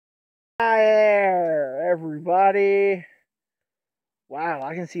Hi there, everybody. Wow,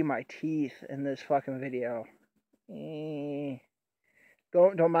 I can see my teeth in this fucking video.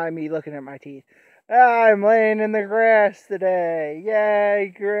 Don't mind me looking at my teeth. I'm laying in the grass today.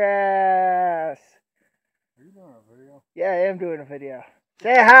 Yay, grass. Are you doing a video? Yeah, I am doing a video.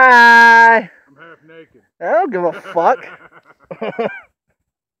 Say hi. I'm half naked. I don't give a fuck.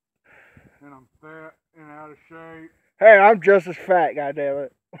 And I'm fat and out of shape. Hey, I'm just as fat,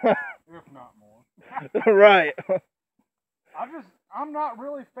 goddammit. If not more. Right. I'm not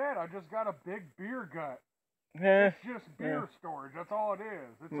really fat. I just got a big beer gut. Yeah. It's just beer storage. That's all it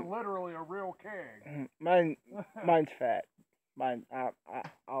is. It's literally a real keg. Mine's fat.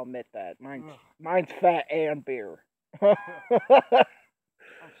 I'll admit that. Mine's fat and beer. I'm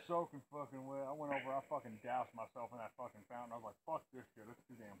soaking fucking wet. I went over, I fucking doused myself in that fucking fountain. I was like, fuck this shit. It's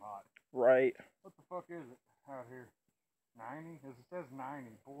too damn hot. Right. What the fuck is it out here? 90? It says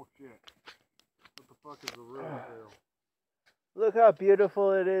 90. Bullshit. What the fuck is the real deal? Look how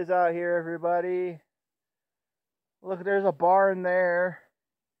beautiful it is out here, everybody. Look, there's a barn there.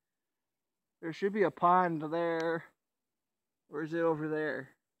 There should be a pond there. Or is it over there?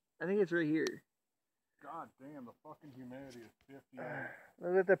 I think it's right here. God damn, the fucking humidity is 58.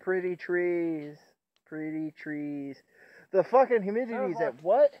 Look at the pretty trees. Pretty trees. The fucking humidity is at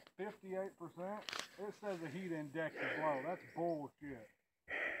what? 58%. It says the heat index is low. That's bullshit.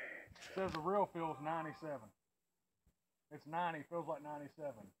 It says the real feels 97. It's 90. Feels like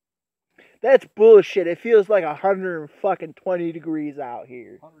 97. That's bullshit. It feels like 120 degrees out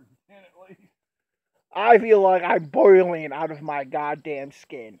here. 110 at least. I feel like I'm boiling out of my goddamn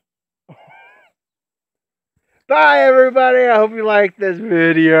skin. Bye, everybody. I hope you liked this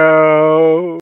video.